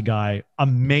classy guy,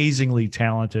 amazingly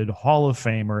talented, Hall of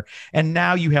Famer, and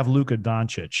now you have Luka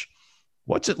Doncic.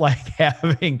 What's it like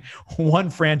having one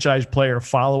franchise player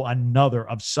follow another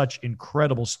of such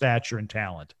incredible stature and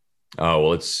talent? Oh,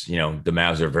 well, it's, the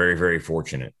Mavs are very, very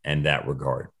fortunate in that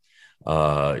regard.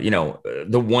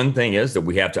 The one thing is that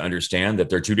we have to understand that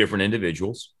they're two different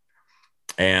individuals.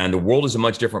 And the world is a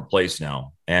much different place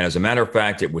now. And as a matter of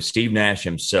fact, it was Steve Nash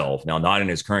himself, now not in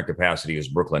his current capacity as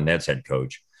Brooklyn Nets head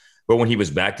coach, but when he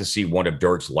was back to see one of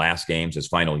Dirk's last games, his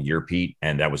final year, Pete,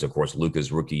 and that was, of course,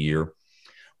 Luka's rookie year.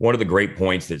 One of the great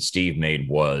points that Steve made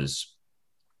was,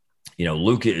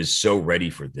 Luka is so ready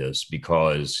for this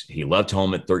because he left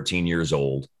home at 13 years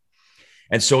old.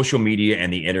 And social media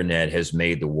and the internet has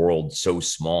made the world so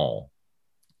small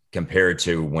compared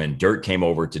to when Dirk came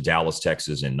over to Dallas,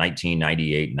 Texas in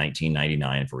 1998,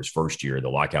 1999 for his first year, the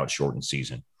lockout shortened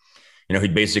season.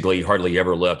 He'd basically hardly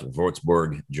ever left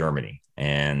Würzburg, Germany.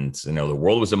 And, the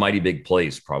world was a mighty big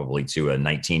place probably to a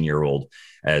 19-year-old,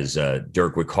 as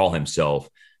Dirk would call himself,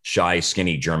 shy,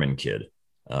 skinny German kid.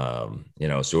 So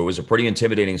it was a pretty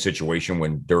intimidating situation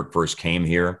when Dirk first came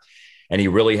here. And he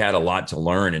really had a lot to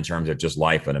learn in terms of just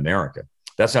life in America.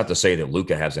 That's not to say that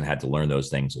Luka hasn't had to learn those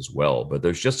things as well, but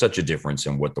there's just such a difference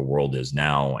in what the world is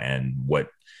now and what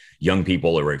young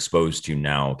people are exposed to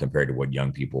now compared to what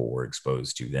young people were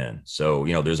exposed to then. So,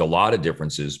 there's a lot of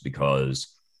differences because,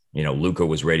 Luka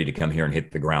was ready to come here and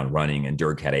hit the ground running, and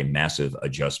Dirk had a massive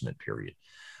adjustment period.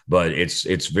 But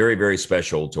it's very, very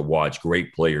special to watch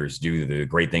great players do the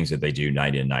great things that they do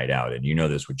night in, night out. And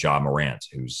this with Ja Morant,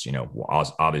 who's,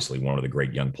 obviously one of the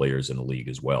great young players in the league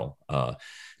as well.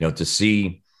 To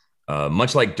see,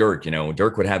 much like Dirk,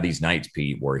 Dirk would have these nights,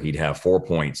 Pete, where he'd have 4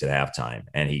 points at halftime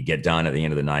and he'd get done at the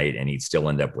end of the night and he'd still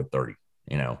end up with 30,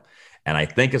 And I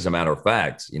think, as a matter of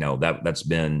fact, that's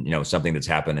been, something that's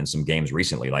happened in some games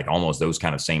recently, like almost those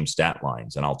kind of same stat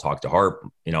lines. And I'll talk to Harp,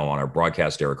 on our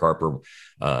broadcast, Eric Harper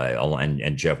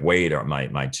and Jeff Wade are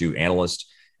my two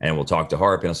analysts. And we'll talk to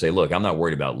Harp and I'll say, look, I'm not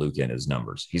worried about Luka and his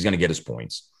numbers. He's going to get his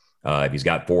points. If he's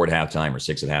got 4 at halftime or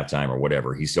 6 at halftime or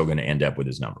whatever, he's still going to end up with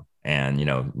his number. And,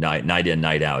 night in,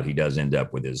 night out, he does end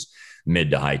up with his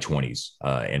mid to high 20s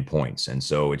in points. And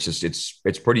so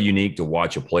it's pretty unique to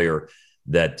watch a player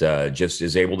that just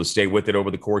is able to stay with it over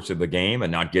the course of the game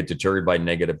and not get deterred by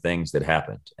negative things that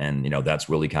happened. And, that's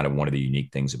really kind of one of the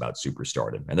unique things about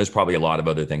superstardom. And there's probably a lot of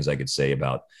other things I could say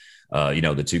about,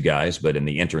 the two guys, but in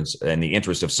the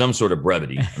interest of some sort of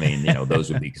brevity, I mean,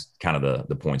 those would be kind of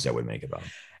the points I would make about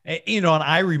it. And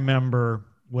I remember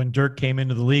when Dirk came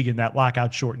into the league in that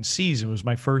lockout shortened season. It was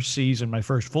my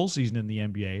first full season in the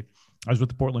NBA. I was with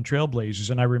the Portland Trail Blazers,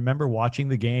 and I remember watching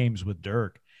the games with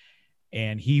Dirk,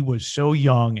 and he was so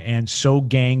young and so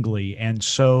gangly and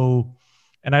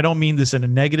I don't mean this in a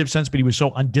negative sense, but he was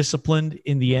so undisciplined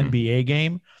in the NBA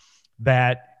game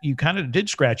that you kind of did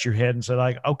scratch your head and said,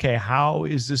 like, okay, how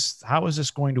is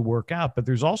this going to work out? But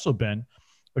there's also been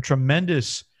a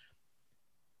tremendous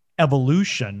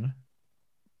evolution,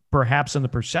 perhaps in the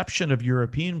perception of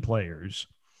European players.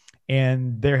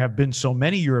 And there have been so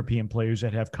many European players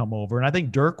that have come over. And I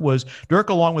think Dirk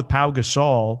along with Pau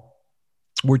Gasol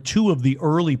were two of the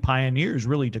early pioneers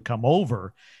really to come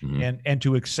over and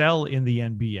to excel in the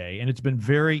NBA. And it's been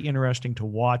very interesting to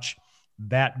watch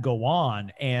that go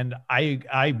on. And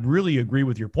I really agree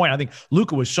with your point. I think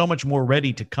Luka was so much more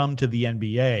ready to come to the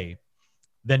NBA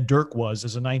than Dirk was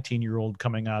as a 19-year-old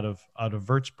coming out of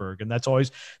Würzburg. And that's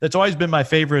always been my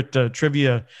favorite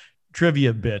trivia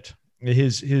bit.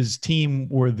 His team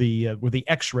were the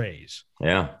X-rays.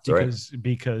 Yeah, because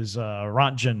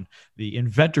Röntgen, the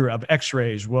inventor of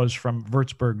X-rays, was from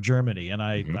Würzburg, Germany, and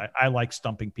I like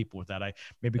stumping people with that. I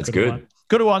maybe could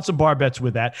have won some bar bets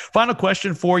with that. Final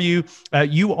question for you: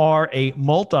 you are a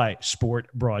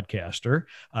multi-sport broadcaster.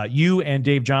 You and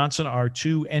Dave Johnson are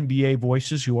two NBA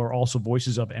voices who are also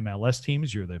voices of MLS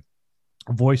teams. You're the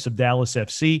voice of Dallas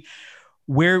FC.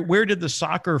 Where did the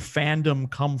soccer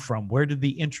fandom come from? Where did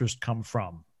the interest come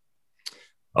from?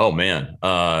 Oh, man,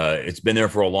 it's been there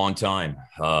for a long time.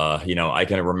 I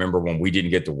can remember when we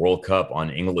didn't get the World Cup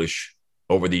on English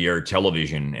over-the-air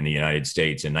television in the United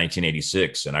States in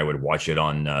 1986, and I would watch it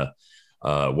on I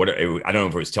don't know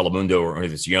if it was Telemundo or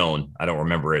if it's Yon. I don't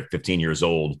remember at 15 years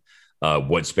old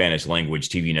what Spanish language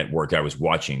TV network I was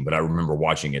watching, but I remember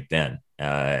watching it then.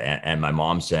 And my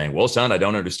mom saying, well, son, I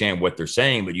don't understand what they're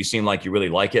saying, but you seem like you really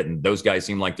like it. And those guys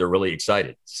seem like they're really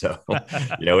excited. So,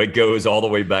 it goes all the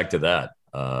way back to that,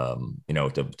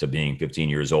 to being 15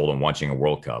 years old and watching a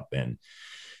World Cup. And,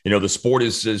 the sport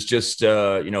is just,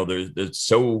 it's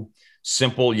so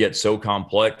simple, yet so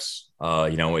complex.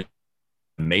 It's an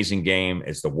amazing game.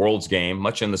 It's the world's game,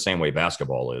 much in the same way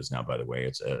basketball is now, by the way.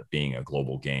 It's being a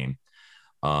global game.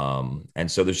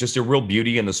 And so there's just a real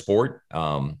beauty in the sport.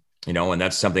 And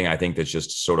that's something I think that's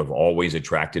just sort of always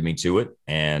attracted me to it.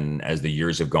 And as the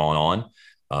years have gone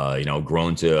on,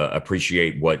 grown to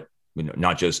appreciate what,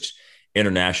 not just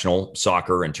international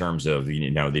soccer in terms of, the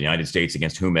United States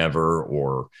against whomever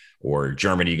or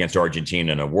Germany against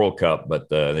Argentina in a World Cup, but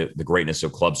the greatness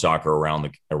of club soccer around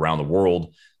the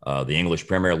world, the English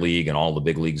Premier League and all the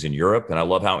big leagues in Europe. And I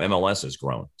love how MLS has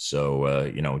grown. So,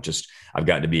 I've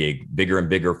gotten to be a bigger and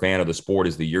bigger fan of the sport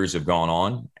as the years have gone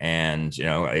on. And,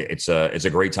 it's a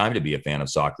great time to be a fan of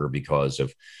soccer because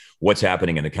of what's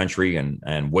happening in the country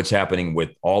and what's happening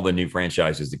with all the new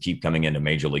franchises that keep coming into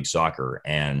Major League Soccer.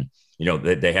 And,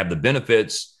 they have the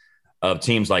benefits of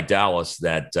teams like Dallas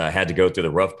that had to go through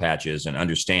the rough patches and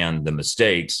understand the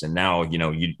mistakes. And now,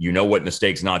 you know what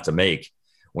mistakes not to make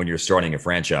when you're starting a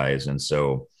franchise. And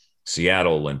so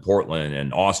Seattle and Portland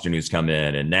and Austin, who's come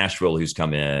in, and Nashville, who's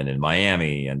come in, and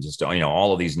Miami, and just,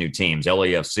 all of these new teams,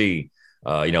 LAFC,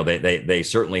 they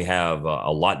certainly have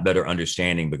a lot better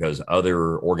understanding because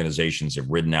other organizations have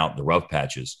ridden out the rough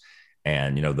patches.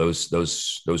 And,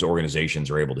 those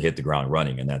organizations are able to hit the ground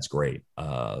running, and that's great.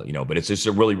 But it's just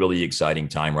a really, really exciting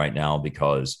time right now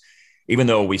because even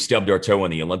though we stubbed our toe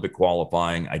in the Olympic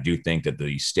qualifying, I do think that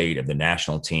the state of the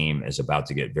national team is about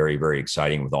to get very, very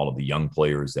exciting with all of the young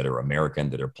players that are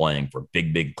American, that are playing for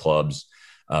big, big clubs.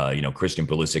 Christian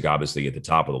Pulisic, obviously at the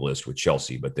top of the list with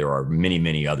Chelsea, but there are many,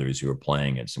 many others who are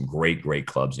playing at some great, great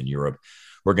clubs in Europe.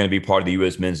 We're going to be part of the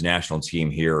U.S. men's national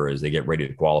team here as they get ready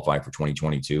to qualify for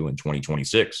 2022 and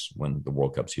 2026 when the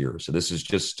World Cup's here. So this is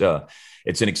just,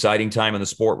 it's an exciting time in the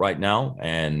sport right now,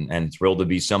 and thrilled to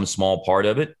be some small part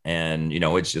of it. And,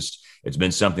 it's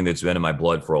been something that's been in my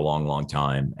blood for a long, long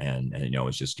time. And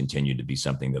it's just continued to be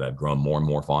something that I've grown more and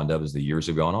more fond of as the years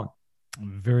have gone on.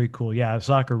 Very cool. Yeah,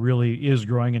 soccer really is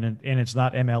growing, and it's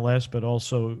not MLS, but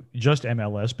also just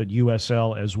MLS, but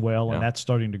USL as well, yeah. And that's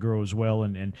starting to grow as well.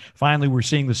 And finally, we're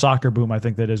seeing the soccer boom, I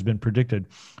think, that has been predicted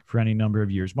for any number of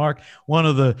years. Mark, one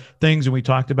of the things, and we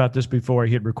talked about this before I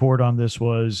hit record on this,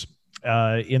 was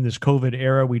in this COVID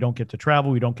era. We don't get to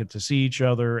travel. We don't get to see each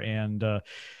other. And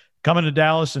coming to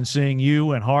Dallas and seeing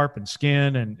you and Harp and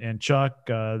Skin and Chuck,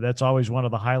 that's always one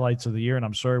of the highlights of the year. And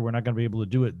I'm sorry we're not going to be able to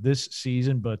do it this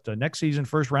season, but next season,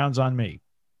 first round's on me.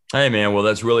 Hey, man. Well,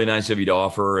 that's really nice of you to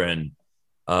offer. And,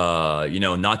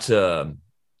 not to –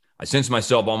 I sense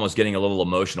myself almost getting a little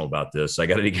emotional about this. I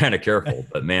got to be kind of careful.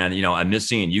 But, man, I miss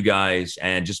seeing you guys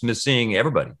and just miss seeing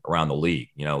everybody around the league.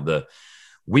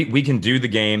 We can do the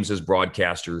games as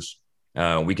broadcasters.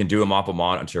 We can do them off a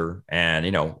monitor. And,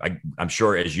 I'm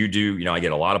sure as you do, I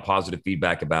get a lot of positive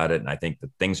feedback about it. And I think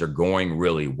that things are going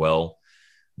really well.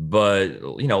 But,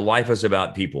 life is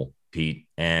about people, Pete.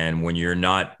 And when you're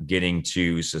not getting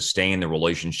to sustain the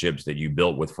relationships that you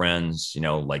built with friends,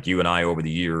 like you and I over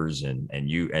the years and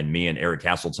you and me and Eric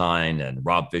Hasseltine and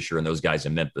Rob Fisher and those guys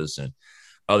in Memphis and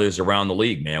others around the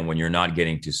league, man, when you're not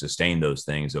getting to sustain those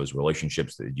things, those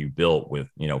relationships that you built with,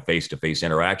 face-to-face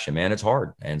interaction, man, it's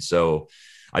hard. And so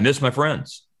I miss my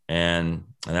friends and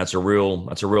that's a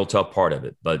real tough part of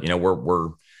it. But,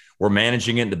 we're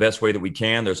managing it in the best way that we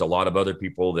can. There's a lot of other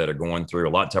people that are going through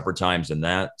a lot tougher times than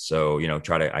that. So,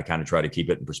 I kind of try to keep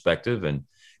it in perspective and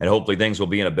hopefully things will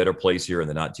be in a better place here in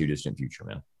the not too distant future,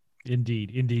 man.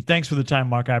 Indeed. Thanks for the time,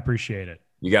 Mark. I appreciate it.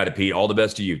 You got it, Pete. All the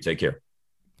best to you. Take care.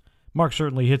 Mark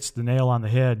certainly hits the nail on the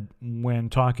head when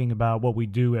talking about what we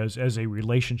do as a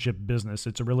relationship business.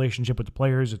 It's a relationship with the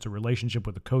players. It's a relationship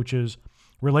with the coaches,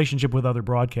 relationship with other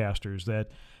broadcasters that,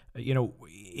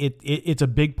 it's a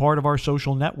big part of our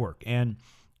social network. And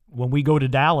when we go to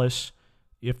Dallas,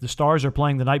 if the Stars are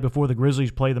playing the night before the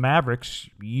Grizzlies play the Mavericks,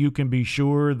 you can be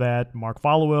sure that Mark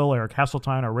Followill, Eric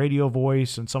Hasseltine, our radio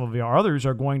voice, and some of our others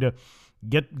are going to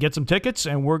get some tickets,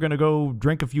 and we're going to go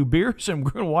drink a few beers, and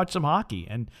we're going to watch some hockey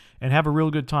and have a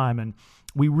real good time. And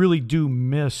we really do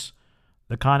miss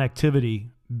the connectivity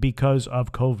because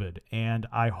of COVID. And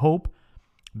I hope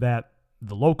that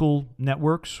the local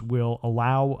networks will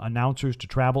allow announcers to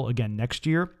travel again next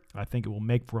year. I think it will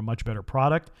make for a much better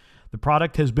product. The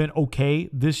product has been okay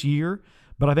this year,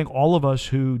 but I think all of us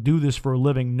who do this for a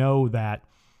living know that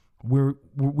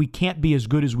we can't be as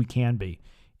good as we can be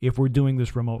if we're doing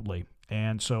this remotely.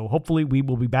 And so hopefully we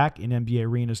will be back in NBA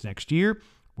arenas next year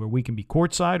where we can be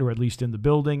courtside or at least in the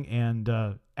building and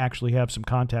actually have some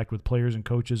contact with players and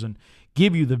coaches and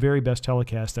give you the very best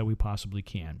telecast that we possibly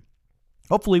can.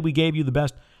 Hopefully we gave you the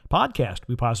best podcast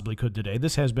we possibly could today.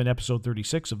 This has been episode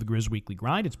 36 of the Grizz Weekly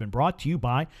Grind. It's been brought to you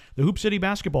by the Hoop City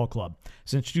Basketball Club.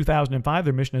 Since 2005,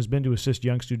 their mission has been to assist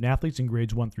young student athletes in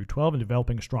grades 1 through 12 in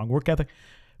developing a strong work ethic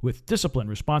with discipline,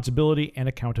 responsibility, and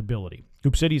accountability.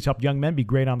 Hoop City has helped young men be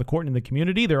great on the court and in the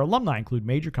community. Their alumni include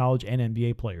major college and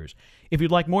NBA players. If you'd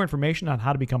like more information on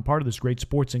how to become part of this great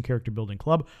sports and character-building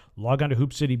club, log on to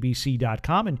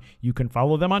hoopcitybc.com, and you can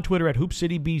follow them on Twitter at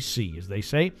hoopcitybc. As they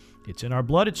say, it's in our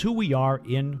blood. It's who we are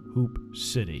in Hoop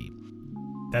City.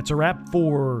 That's a wrap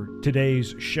for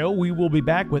today's show. We will be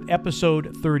back with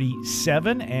episode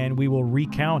 37, and we will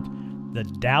recount the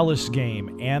Dallas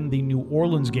game and the New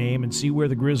Orleans game and see where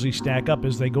the Grizzlies stack up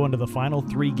as they go into the final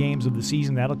 3 games of the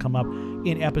season. That'll come up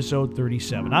in episode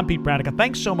 37. I'm Pete Pranica.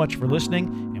 Thanks so much for listening,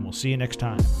 and we'll see you next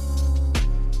time.